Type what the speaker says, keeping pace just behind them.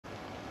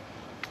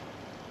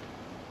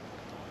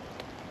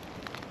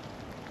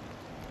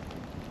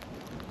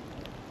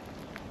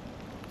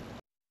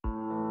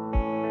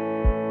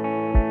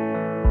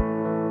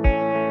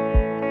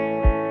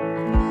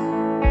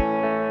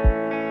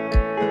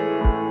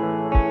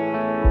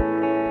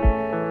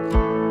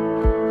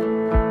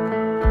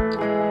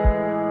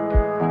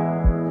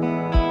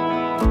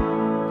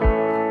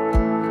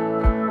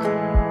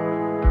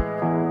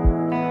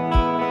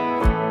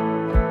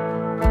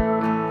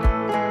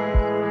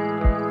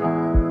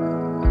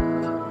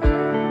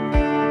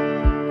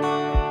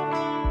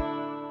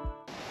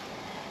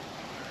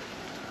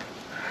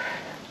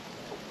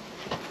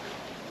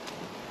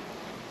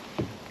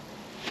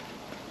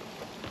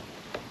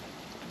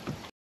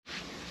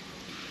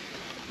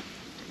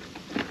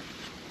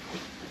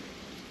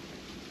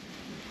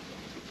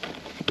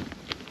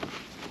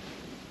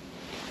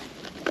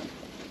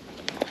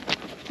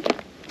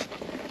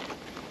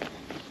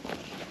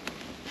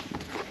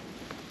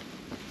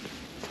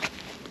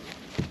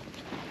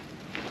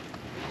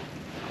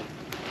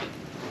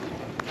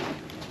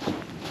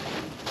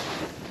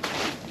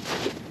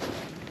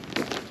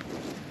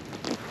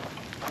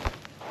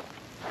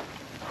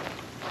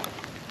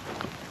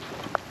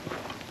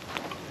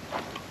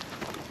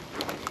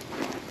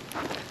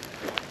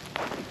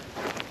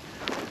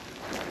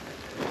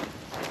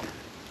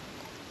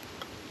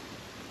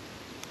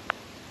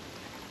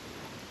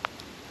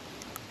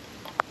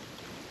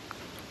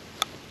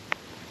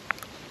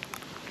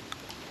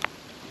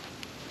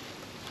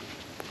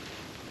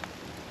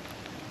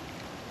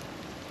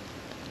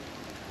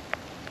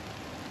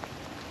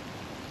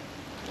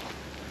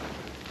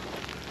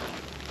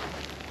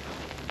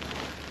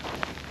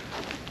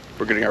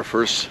We're getting our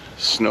first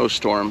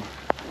snowstorm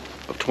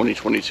of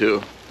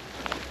 2022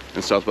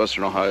 in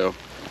southwestern Ohio.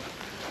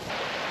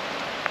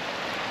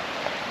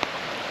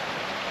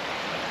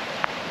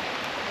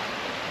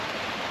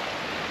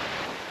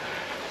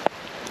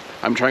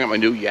 I'm trying out my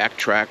new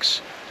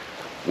Yaktrax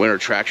winter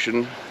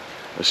traction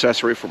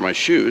accessory for my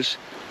shoes.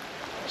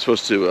 It's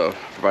supposed to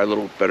provide a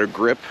little better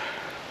grip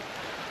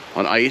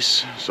on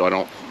ice so I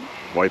don't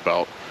wipe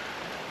out,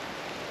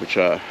 which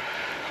I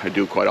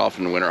do quite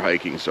often in winter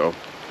hiking, so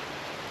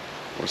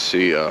let's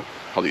see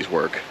how these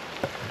work.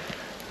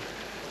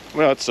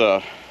 Well, it's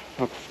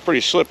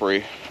pretty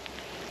slippery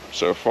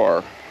so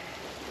far.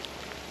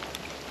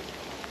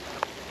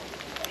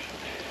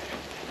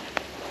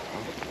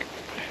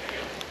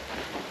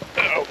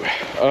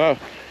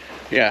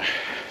 Yeah,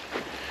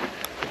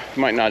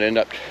 might not end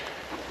up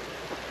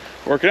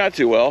working out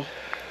too well,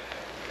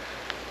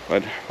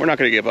 but we're not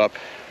going to give up.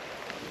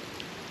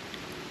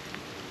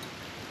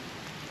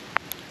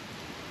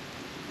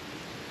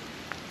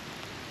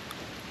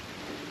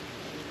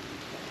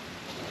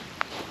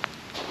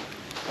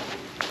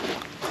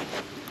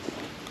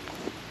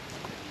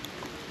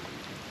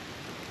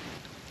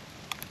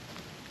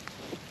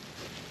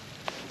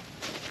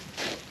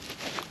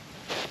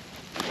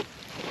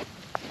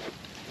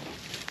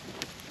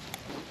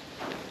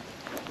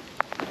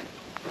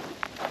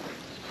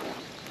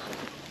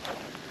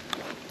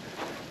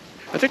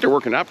 I think they're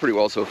working out pretty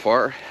well so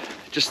far.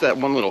 Just that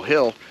one little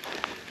hill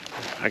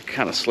I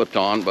kind of slipped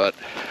on, but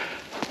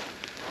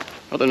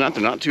other than that,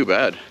 they're not too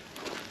bad.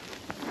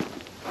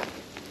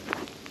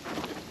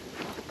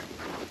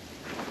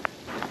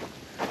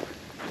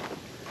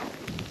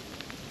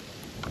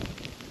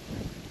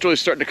 It's really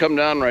starting to come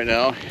down right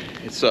now.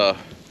 It's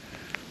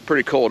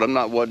pretty cold. I'm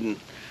not one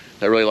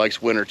that really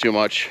likes winter too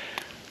much,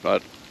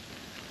 but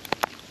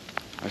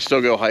I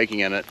still go hiking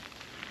in it.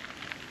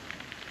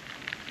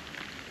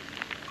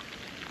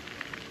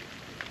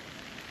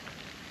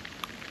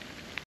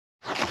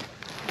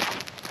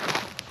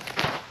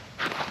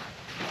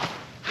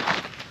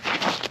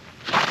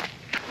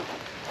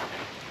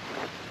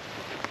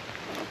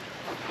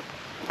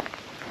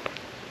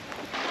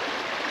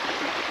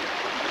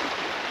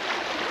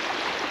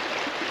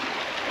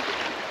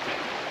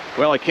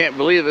 Well, I can't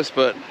believe this,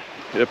 but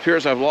it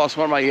appears I've lost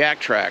one of my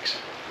Yaktrax.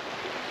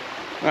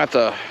 I have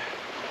to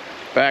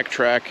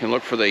backtrack and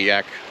look for the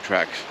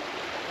Yaktrax.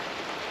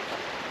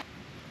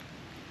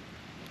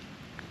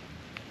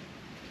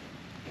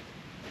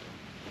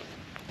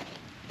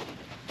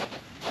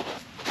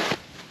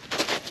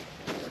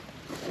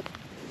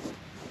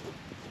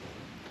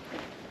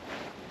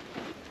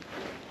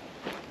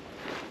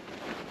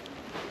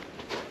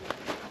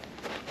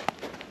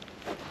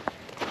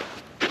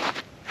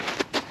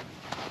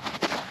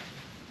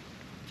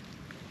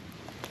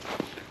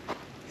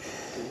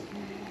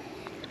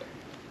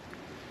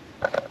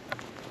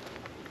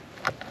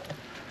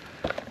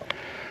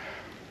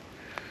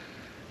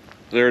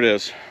 There it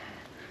is.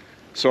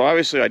 So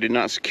obviously I did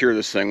not secure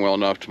this thing well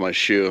enough to my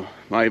shoe.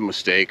 My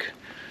mistake.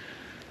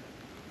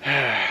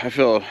 I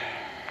feel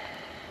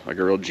like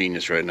a real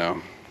genius right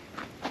now.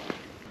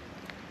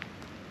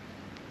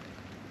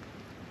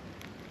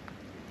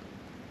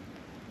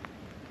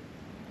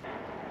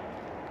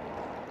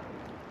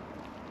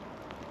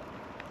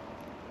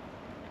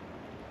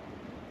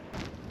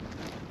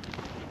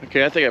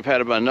 Okay, I think I've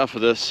had about enough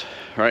of this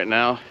right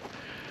now.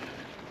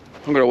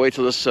 I'm gonna wait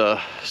till this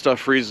stuff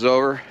freezes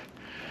over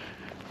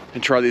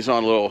and try these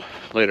on a little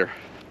later.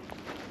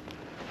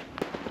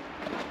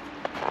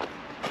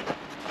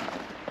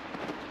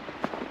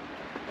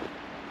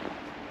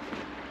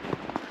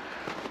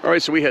 All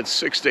right, so we had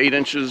 6 to 8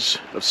 inches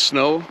of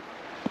snow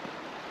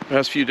the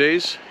past few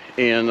days,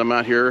 and I'm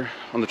out here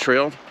on the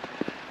trail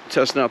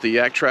testing out the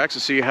Yaktrax to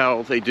see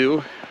how they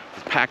do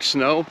with packed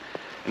snow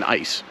and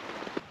ice.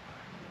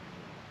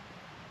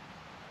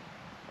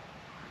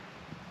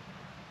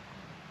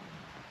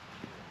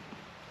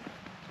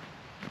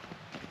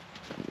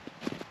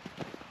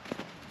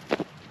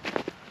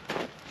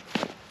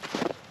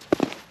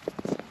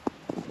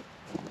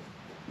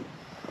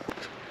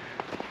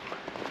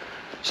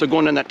 So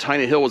going down that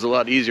tiny hill was a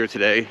lot easier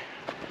today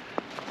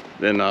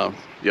than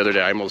the other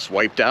day. I almost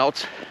wiped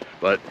out,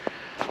 but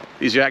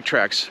these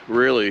Yaktrax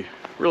really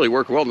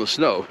work well in the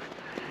snow.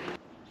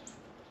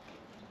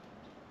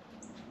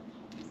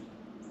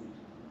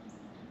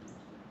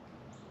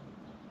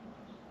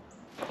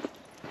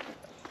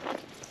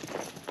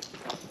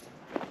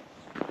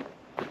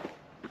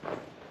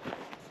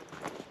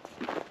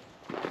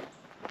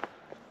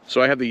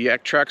 So I have the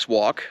Yaktrax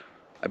Walk.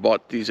 I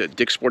bought these at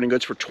Dick's Sporting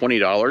Goods for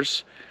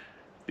 $20.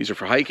 These are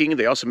for hiking.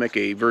 They also make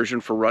a version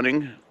for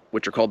running,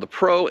 which are called the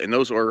Pro, and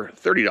those are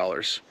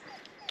 $30.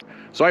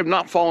 So I've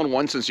not fallen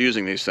one since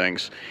using these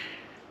things.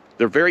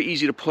 They're very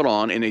easy to put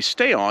on, and they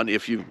stay on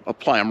if you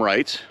apply them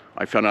right.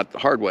 I found out the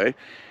hard way.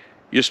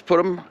 You just put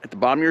them at the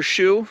bottom of your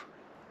shoe,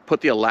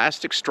 put the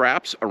elastic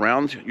straps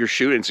around your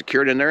shoe and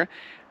secure it in there,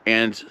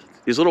 and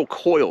these little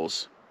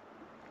coils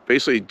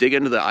basically dig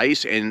into the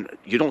ice and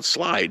you don't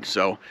slide.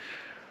 So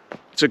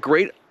it's a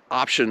great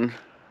option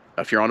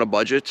If you're on a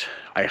budget,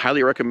 I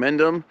highly recommend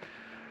them.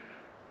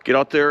 Get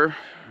out there,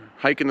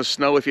 hike in the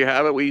snow if you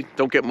have it. We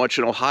don't get much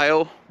in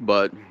Ohio,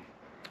 but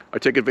I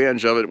take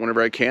advantage of it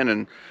whenever I can,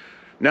 and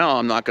now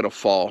I'm not going to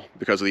fall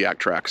because of the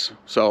Yaktrax.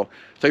 So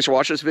thanks for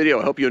watching this video.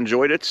 I hope you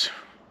enjoyed it.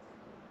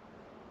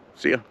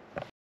 See ya.